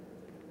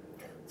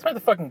So I'm at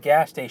the fucking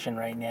gas station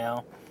right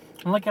now.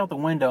 I'm looking out the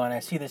window and I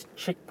see this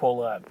chick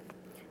pull up.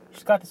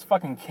 She's got this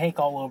fucking cake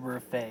all over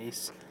her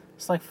face.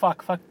 It's like,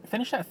 fuck,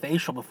 finish that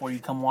facial before you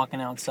come walking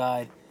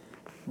outside,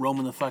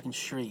 roaming the fucking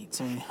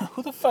streets. I mean,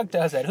 who the fuck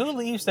does that? Who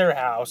leaves their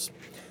house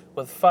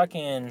with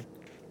fucking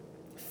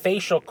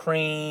facial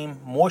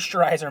cream,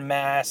 moisturizer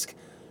mask,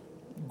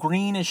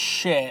 green as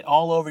shit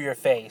all over your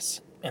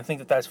face and think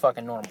that that's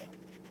fucking normal?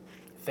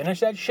 Finish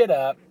that shit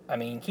up. I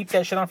mean, keep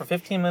that shit on for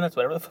 15 minutes,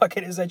 whatever the fuck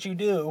it is that you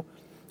do,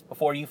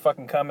 before you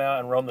fucking come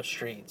out and roam the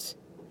streets.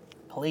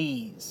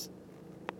 Please.